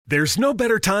There's no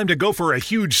better time to go for a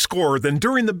huge score than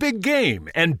during the big game,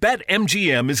 and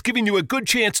BetMGM is giving you a good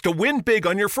chance to win big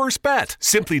on your first bet.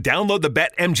 Simply download the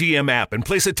BetMGM app and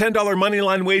place a $10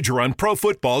 moneyline wager on pro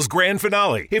football's grand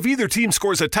finale. If either team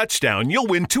scores a touchdown, you'll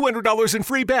win $200 in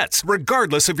free bets,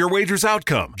 regardless of your wager's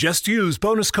outcome. Just use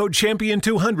bonus code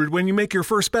CHAMPION200 when you make your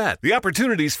first bet. The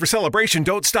opportunities for celebration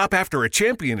don't stop after a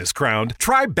champion is crowned.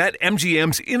 Try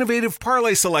BetMGM's innovative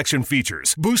parlay selection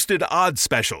features, boosted odds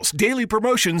specials, daily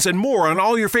promotions, and more on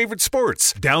all your favorite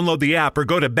sports. Download the app or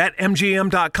go to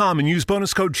BetMGM.com and use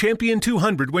bonus code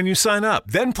CHAMPION200 when you sign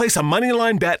up. Then place a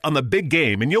moneyline bet on the big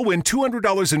game and you'll win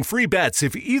 $200 in free bets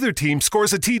if either team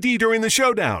scores a TD during the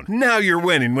showdown. Now you're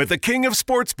winning with the king of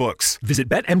sportsbooks. Visit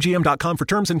BetMGM.com for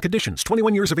terms and conditions.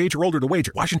 21 years of age or older to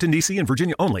wager. Washington, D.C. and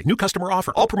Virginia only. New customer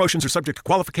offer. All promotions are subject to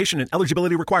qualification and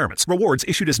eligibility requirements. Rewards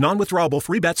issued as non-withdrawable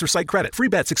free bets or site credit. Free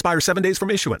bets expire 7 days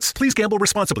from issuance. Please gamble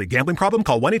responsibly. Gambling problem?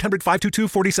 Call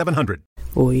 1-800-522-4700.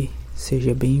 Oi,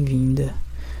 seja bem-vinda.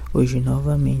 Hoje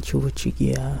novamente eu vou te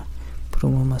guiar por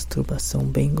uma masturbação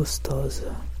bem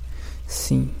gostosa.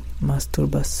 Sim,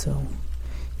 masturbação.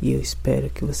 E eu espero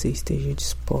que você esteja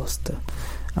disposta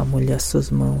a molhar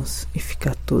suas mãos e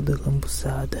ficar toda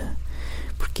lambuzada.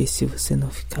 Porque se você não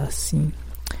ficar assim,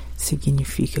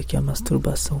 significa que a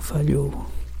masturbação falhou.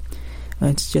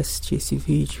 Antes de assistir esse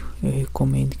vídeo, eu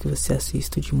recomendo que você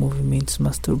assista de movimentos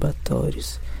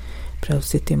masturbatórios, para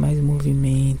você ter mais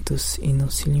movimentos e não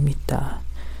se limitar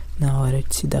na hora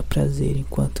de se dar prazer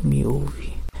enquanto me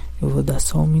ouve. Eu vou dar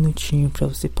só um minutinho para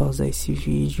você pausar esse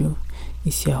vídeo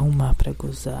e se arrumar para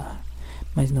gozar,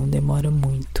 mas não demora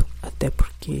muito, até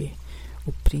porque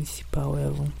o principal é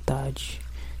a vontade.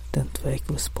 Tanto é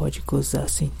que você pode gozar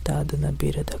sentada na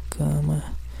beira da cama,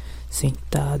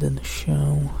 sentada no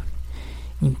chão,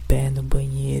 em pé no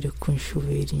banheiro com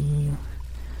chuveirinho,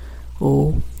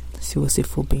 ou, se você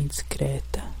for bem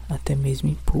discreta, até mesmo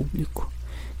em público,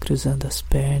 cruzando as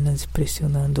pernas e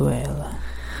pressionando ela.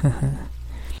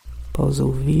 Pausou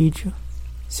o vídeo?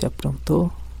 Se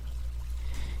aprontou?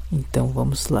 Então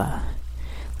vamos lá.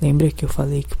 Lembra que eu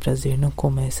falei que o prazer não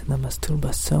começa na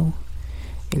masturbação?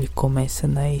 Ele começa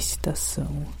na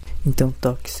excitação. Então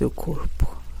toque seu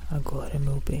corpo. Agora,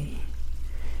 meu bem.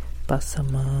 Passa a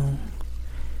mão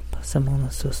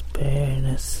nas suas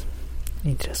pernas,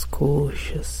 entre as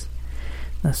coxas,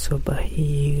 na sua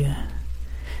barriga.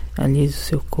 Alise o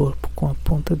seu corpo com a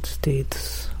ponta dos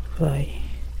dedos. Vai.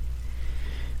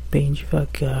 Bem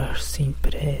devagar, sem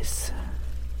pressa.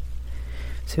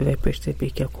 Você vai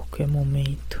perceber que a qualquer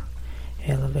momento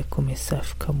ela vai começar a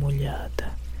ficar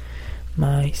molhada.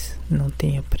 Mas não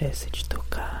tenha pressa de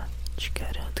tocar. Te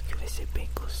garanto que vai ser bem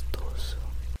gostoso.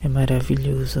 É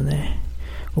maravilhoso, né?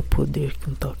 O poder que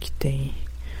um toque tem.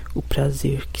 O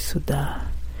prazer que isso dá.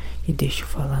 E deixa eu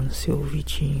falar no seu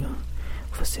ouvidinho.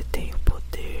 Você tem o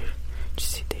poder de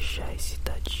se deixar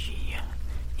excitadinha.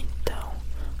 Então,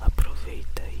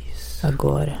 aproveita isso.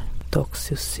 Agora, toca os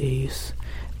seus seios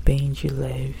bem de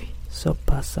leve. Só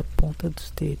passa a ponta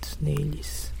dos dedos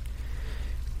neles.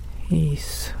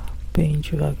 Isso, bem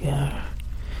devagar.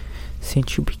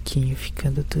 Sente o biquinho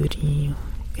ficando durinho.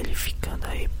 Ele ficando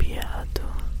arrepiado.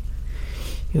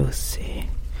 E você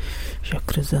já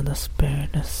cruzando as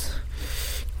pernas,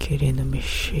 querendo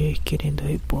mexer, querendo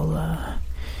rebolar,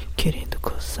 querendo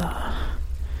gozar.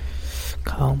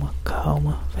 Calma,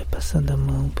 calma, vai passando a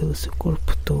mão pelo seu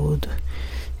corpo todo.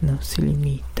 Não se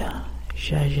limita.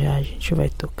 Já já a gente vai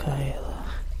tocar ela.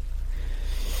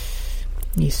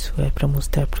 Isso é pra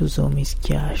mostrar pros homens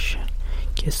que acham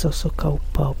que é só socar o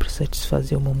pau pra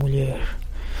satisfazer uma mulher.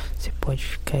 Você pode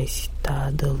ficar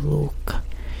excitada, louca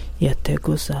e até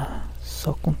gozar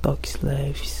só com toques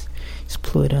leves,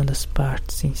 explorando as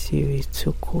partes sensíveis do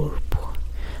seu corpo.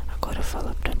 Agora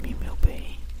fala pra mim, meu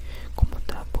bem, como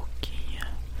tá a boquinha?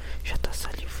 Já tá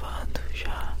salivando,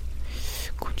 já?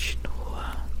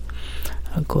 Continua.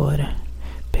 Agora,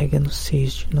 pega nos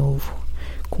seios de novo,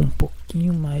 com um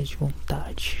pouquinho mais de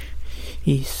vontade.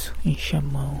 Isso, enche a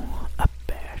mão,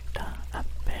 aperta,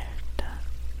 aperta.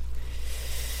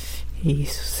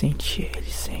 Isso, sente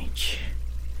ele, sente.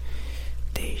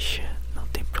 Deixa, não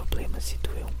tem problema se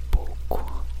doer um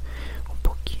pouco. Um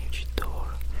pouquinho de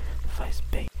dor faz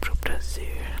bem pro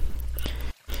prazer.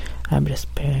 Abre as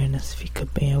pernas, fica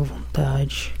bem à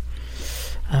vontade.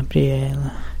 Abre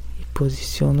ela e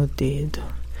posiciona o dedo,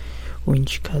 o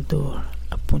indicador,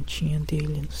 a pontinha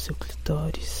dele no seu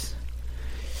clitóris.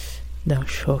 Dá um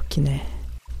choque, né?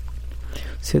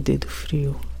 Seu dedo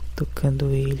frio tocando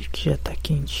ele, que já tá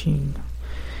quentinho,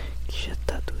 que já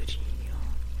tá durinho,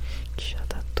 que já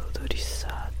tá todo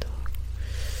oriçado.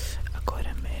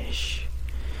 Agora mexe,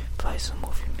 faz os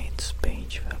movimentos bem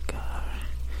devagar.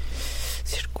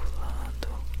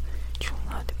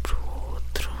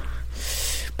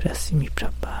 pra cima e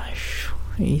pra baixo.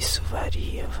 Isso,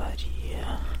 varia.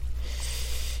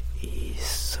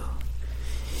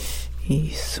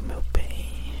 Isso, meu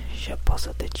bem. Já posso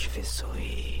até te ver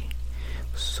sorrir.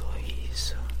 O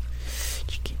sorriso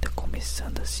de quem tá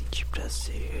começando a sentir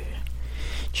prazer,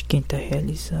 de quem tá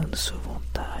realizando sua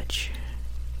vontade.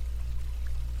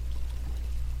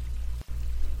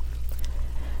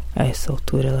 A essa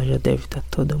altura ela já deve estar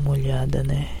toda molhada,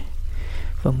 né?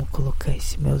 Vamos colocar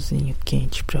esse melzinho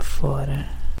quente pra fora.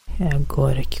 É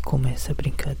agora que começa a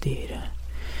brincadeira.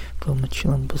 Vamos te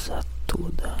lambuzar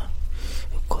toda.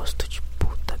 Eu gosto de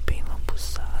puta bem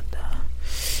lambuzada.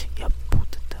 E a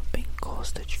puta também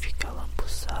gosta de ficar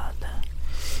lambuzada.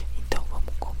 Então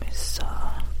vamos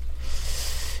começar.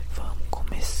 Vamos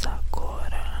começar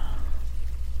agora.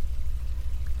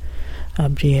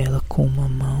 Abre ela com uma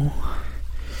mão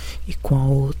e com a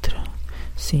outra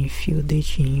você enfia o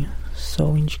dedinho, só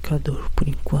o indicador por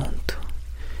enquanto.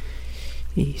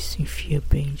 Isso, enfia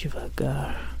bem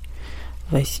devagar.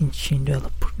 Vai sentindo ela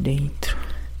por dentro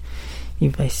e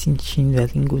vai sentindo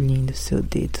ela engolindo seu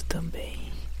dedo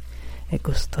também. É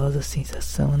gostosa a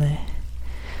sensação, né?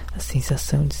 A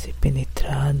sensação de ser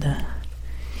penetrada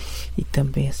e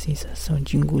também a sensação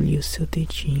de engolir o seu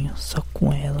dedinho só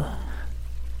com ela.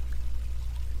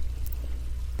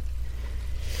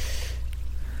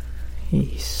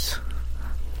 Isso.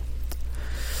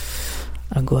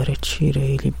 Agora tira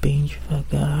ele bem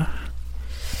devagar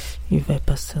e vai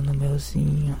passando o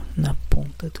melzinho na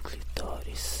ponta do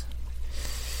clitóris.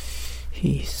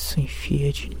 Isso,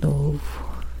 enfia de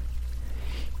novo.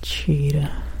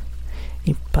 Tira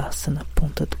e passa na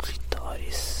ponta do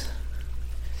clitóris.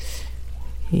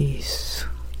 Isso.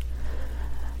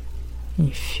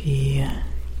 Enfia,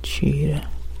 tira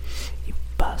e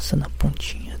passa na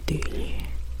pontinha dele.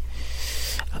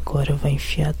 Agora vai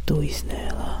enfiar 2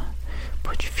 nela.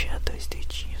 Pode enfiar 2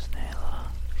 dedinhos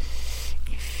nela.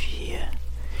 Enfia.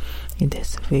 E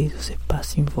dessa vez você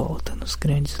passa em volta nos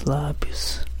grandes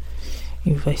lábios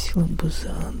e vai se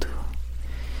lambuzando.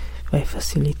 Vai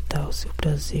facilitar o seu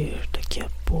prazer daqui a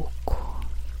pouco.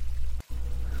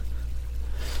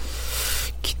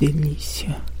 Que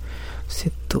delícia. Você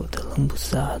toda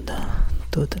lambuzada,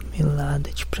 toda melada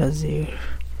de prazer.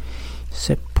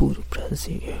 Isso é puro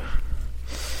prazer.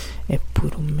 É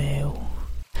puro mel.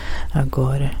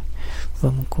 Agora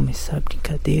vamos começar a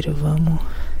brincadeira, vamos?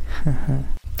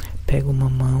 Pega uma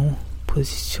mão,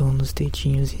 posiciona os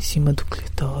dedinhos em cima do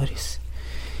clitóris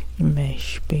e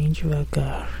mexe bem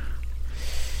devagar.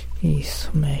 Isso,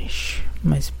 mexe,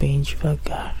 mas bem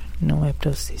devagar. Não é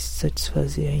pra você se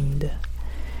satisfazer ainda.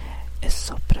 É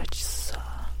só pra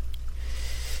atiçar.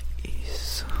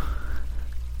 Isso.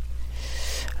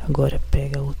 Agora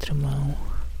pega a outra mão,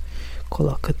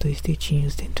 coloca 2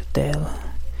 dedinhos dentro dela,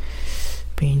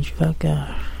 bem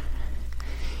devagar,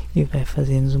 e vai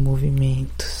fazendo os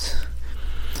movimentos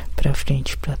pra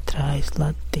frente e pra trás,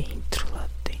 lá dentro,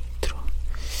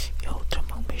 e a outra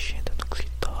mão mexendo no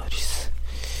clitóris.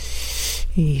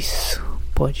 Isso,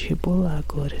 pode rebolar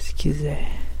agora se quiser.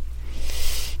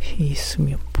 Isso,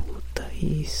 minha puta,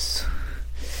 isso.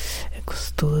 É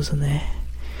gostoso, né?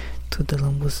 Toda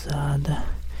lambuzada,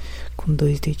 com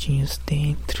 2 dedinhos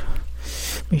dentro,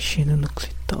 mexendo no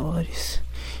clitóris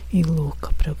e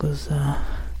louca pra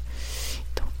gozar.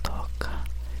 Então toca,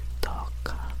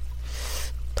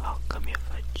 minha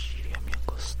vadia, minha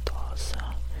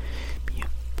gostosa, minha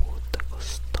puta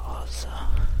gostosa.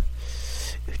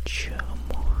 Eu te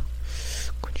amo.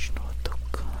 Continua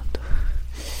tocando.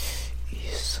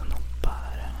 Isso, não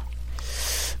para.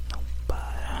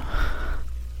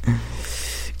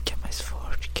 Quer mais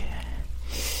forte, quer?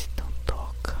 Então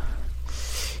toca.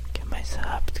 Quer mais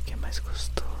rápido, quer mais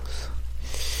gostoso?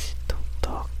 Então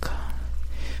toca.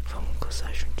 Vamos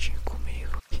gozar juntinho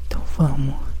comigo. Então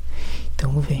vamos.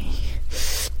 Então vem.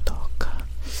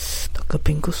 Toca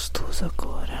bem gostoso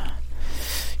agora.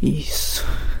 Isso.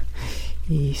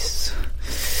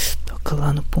 Toca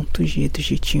lá no ponto G do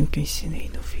jeitinho que eu ensinei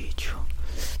no vídeo.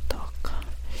 Toca.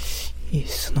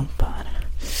 Isso, não para.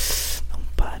 Não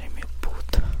para, minha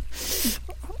puta.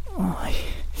 Ai,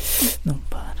 não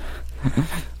para.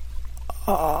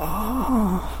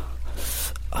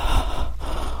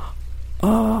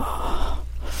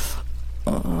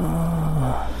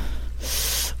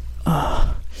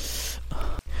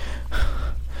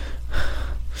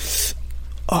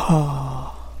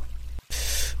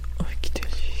 Ai, que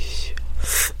delícia.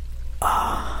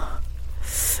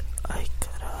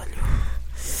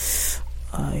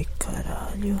 Ai,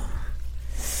 caralho.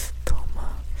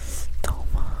 Toma.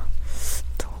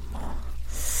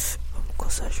 Vamos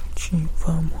gozar juntinho,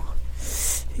 vamos.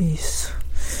 Isso.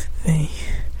 Vem.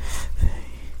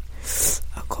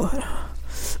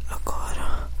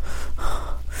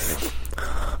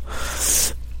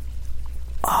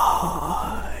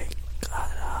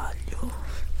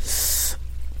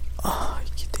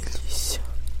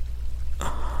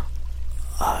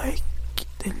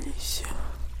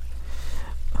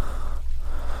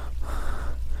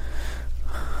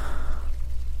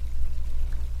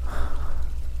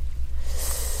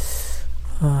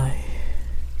 Ai.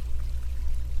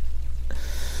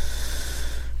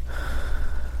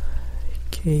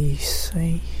 Que isso,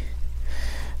 hein?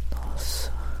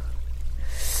 Nossa.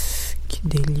 Que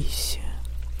delícia.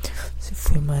 Você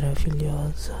foi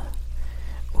maravilhosa.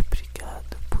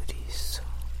 Obrigado por isso.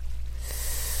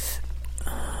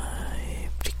 Ai,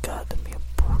 obrigado, minha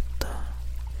puta.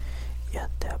 E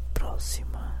até a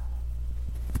próxima.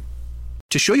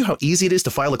 To show you how easy it is to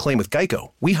file a claim with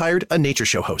Geico, we hired a nature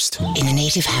show host. In the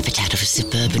native habitat of a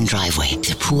suburban driveway,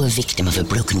 the poor victim of a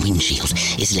broken windshield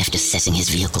is left assessing his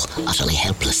vehicle, utterly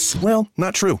helpless. Well,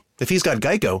 not true. If he's got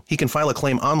Geico, he can file a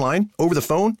claim online, over the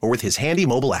phone, or with his handy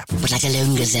mobile app. But like a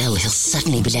lone gazelle, he'll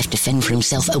suddenly be left to fend for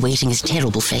himself, awaiting his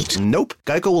terrible fate. Nope.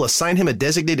 Geico will assign him a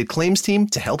designated claims team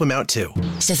to help him out too.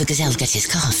 So the gazelle gets his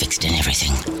car fixed and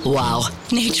everything. Wow,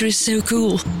 nature is so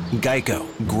cool. Geico.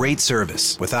 Great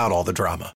service without all the drama.